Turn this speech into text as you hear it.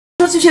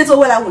说巨蟹座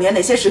未来5年哪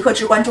些时刻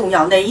至关重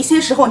要，哪一些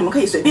时候你们可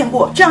以随便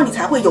过，这样你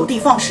才会有的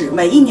放矢。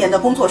每一年的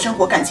工作、生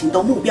活、感情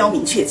都目标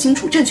明确、清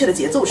楚、正确的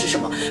节奏是什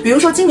么？比如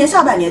说今年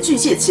下半年，巨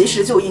蟹其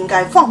实就应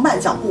该放慢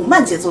脚步、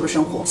慢节奏的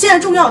生活。现在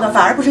重要的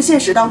反而不是现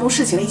实当中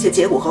事情的一些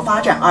结果和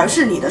发展，而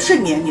是你的睡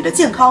眠、你的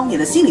健康、你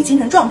的心理精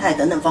神状态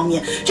等等方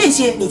面，这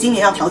些你今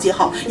年要调节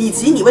好，以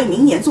及你为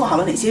明年做好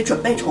了哪些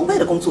准备筹备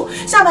的工作。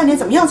下半年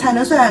怎么样才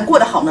能算过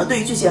得好呢？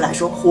对于巨蟹来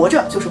说，活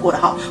着就是过得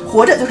好，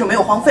活着就是没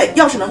有荒废。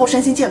要是能够身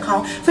心健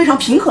康、非常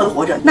平和的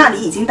活着，那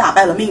你已经打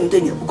败了命运对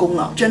你的不公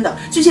了。真的，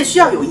巨蟹需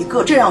要有一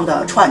个这样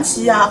的喘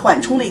息啊、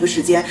缓冲的一个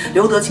时间。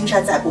留得青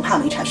山在，不怕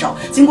没柴烧。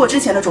经过之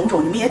前的种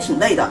种，你们也挺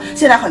累的。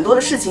现在很多的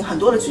事情、很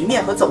多的局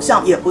面和走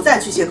向也不在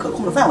巨蟹可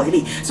控的范围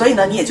里，所以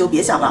呢，你也就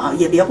别想了啊，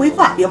也别规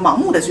划，别盲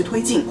目的去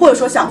推进，或者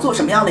说想做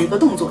什么样的一个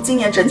动作。今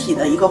年整体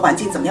的一个环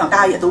境怎么样，大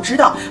家也都知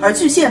道。而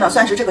巨蟹呢，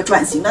算是这个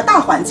转型的大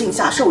环境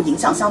下受影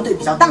响相对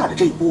比较大的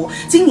这一波。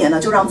今年呢，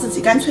就让自己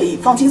干脆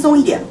放轻松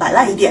一点，摆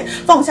烂一点，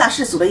放下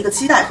世俗的一个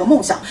期待和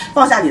梦想，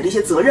放下你的一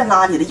些责任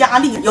啦、你的压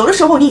力。有的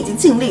时候你已经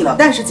尽力了，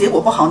但是结果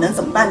不好，能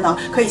怎么办呢？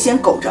可以先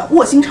苟着，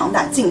卧薪尝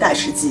胆，静待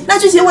时机。那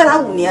巨蟹未来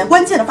5年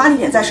关键的发力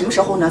点在什么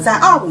时候呢？在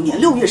25年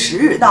6月10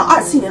日到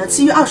27年的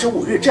7月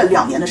25日这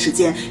2年的时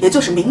间，也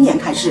就是明年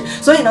开始。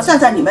所以呢，算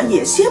算你们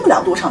也歇不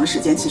了多长的时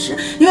间。其实，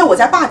因为我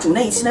在霸主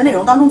那一期的内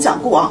容当中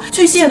讲过啊，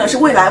巨蟹呢是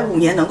未来5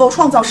年能够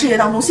创造事业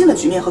当中新的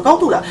局面和高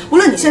度的。无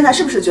论你现在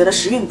是不是觉得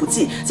时运不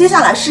济，接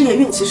下来事业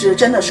运其实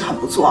真的是很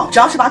不错啊。只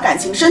要是把感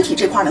情、身体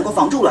这块能够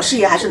防住了，事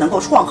业还是能够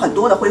创很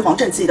多的辉煌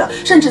政绩的，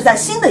甚至在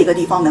新的一个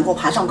地方能够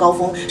爬上高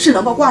峰，是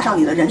能够挂上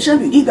你的人生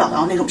履历表的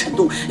那种程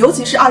度。尤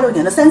其是26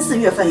年的3、4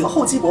月份有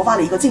厚积薄发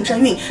的一个晋升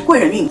运、贵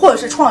人运，或者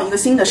是创一个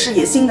新的事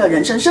业、新的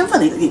人生身份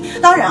的一个运。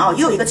当然啊，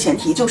也有一个前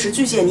提，就是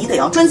巨蟹你得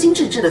要专心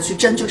致志的去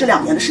争，就这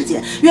2年的时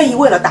间，愿意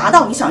为了达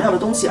到你想要的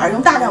东西而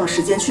用大量的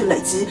时间去累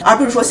积，而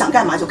不是说想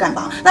干嘛就干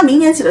嘛。那明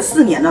年起的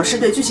4年呢，是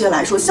对巨蟹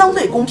来说相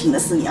对公平的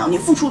4年啊，你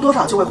付出多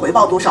少就会回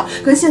报多少，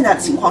跟现在的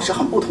情况是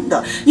很不同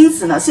的。因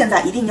此呢，现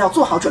在一定要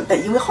做好准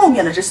备，因为后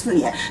面的这4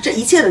年，这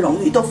一切的荣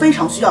誉都非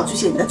常需要巨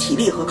蟹你的体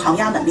力和抗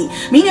压能力。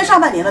明年上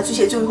半年呢，巨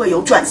蟹就会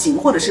有转型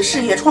或者是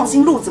事业创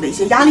新路子的一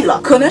些压力了，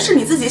可能是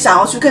你自己想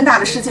要去更大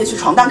的世界去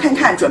闯荡看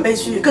看，准备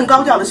去更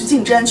高调的去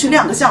竞争，去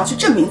亮个相，去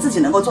证明自己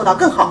能够做到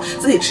更好，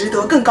自己值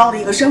得更高的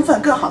一个身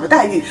份、更好的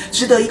待遇，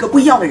值得一个不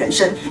一样的人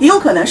生。也有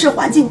可能是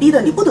环境逼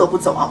得你不得不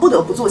走啊，不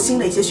得不做新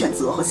的一些选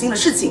择和新的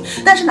事情。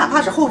但是哪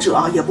怕是后者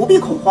啊，也不必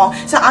恐慌。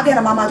像阿甘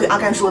的妈妈对阿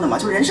甘说的嘛，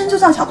就人生就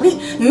像巧克力，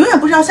你永远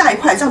不知道下一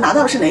块将拿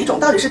到的是哪一种，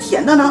到底是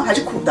甜的呢，还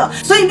是苦的。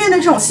所以面对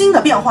这种新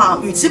的变化，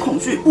与其恐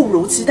惧，不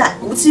如期待。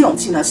鼓起勇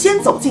气呢，先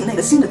走进那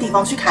个新的地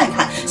方去看一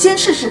看，先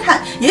试试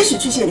看。也许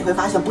巨蟹你会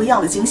发现不一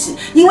样的惊喜，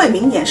因为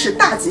明年是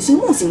大吉星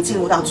木星进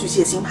入到巨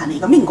蟹星盘的一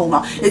个命宫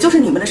了，也就是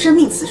你们的生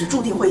命此时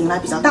注定会迎来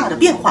比较大的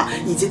变化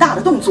以及大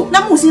的动作。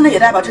那木星呢，也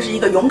代表这是一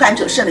个勇敢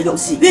者胜的游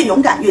戏，越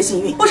勇敢越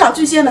幸运。不少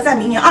巨蟹呢，在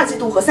明年2季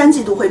度和3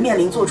季度会面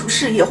临做出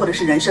事业或者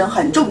是人生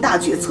很重大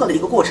决策的一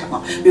个过程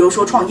啊，比如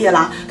说创业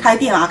啦、开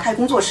店啊、开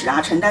工作室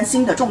啊、承担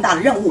新的重大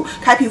的任务、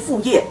开辟副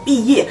业、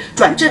毕业、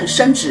转正、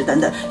升职等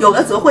等。有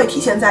的则会体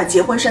现在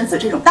结婚生子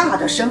这种大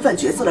的身份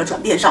角色的转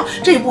变上，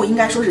这一步应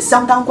该说是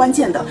相当关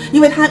键的，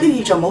因为它寓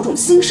意着某种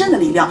新生的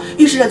力量，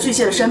预示着巨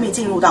蟹的生命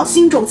进入到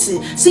新周期、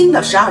新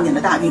的12年的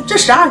大运。这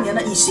12年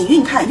呢，以行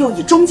运看，又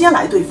以中间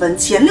来对分。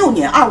前6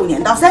年25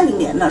年到30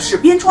年呢，是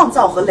边创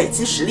造和累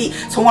积实力，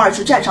从而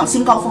去站上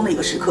新高峰的一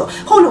个时刻。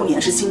后6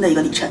年是新的一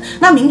个里程。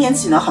那明年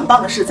起呢，很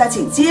棒的是，在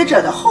紧接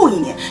着的后1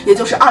年，也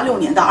就是26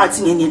年到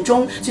27年年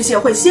中，巨蟹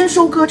会先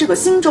收割这个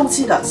新周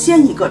期的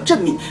先一个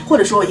正命，或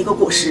者说一个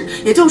果实。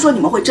也就是说，你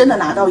们会真的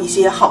拿到一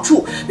些好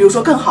处，比如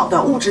说更好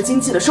的物质经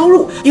济的收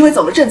入，因为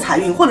走了正财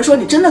运，或者说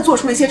你真的做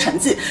出了一些成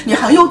绩，你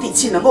很有底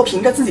气，能够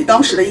凭着自己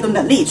当时的一个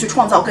能力去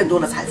创造更多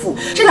的财富。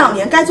这2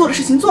年该做的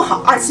事情做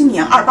好，27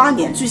年、28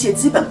年，巨蟹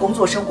基本工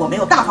作生活没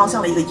有大方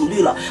向的一个疑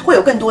虑了，会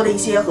有更多的一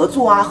些合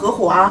作啊、合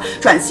伙啊、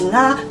转型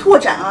啊、拓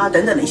展啊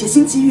等等的一些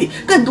新机遇，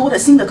更多的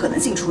新的可能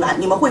性出来。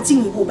你们会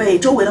进一步被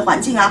周围的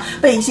环境啊、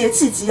被一些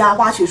契机啊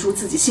挖掘出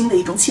自己新的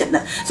一种潜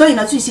能。所以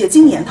呢，巨蟹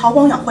今年韬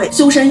光养晦、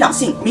修身养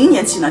性，明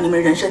年起呢，你们的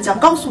人生将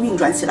高速运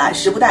转起来，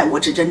时不待我，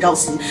只争朝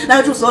夕。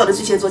那祝所有的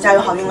巨蟹座加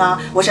油好运啊！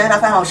我是Ada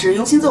范老师，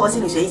用星座和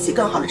心理学一起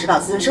更好的指导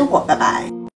自身生活。拜拜。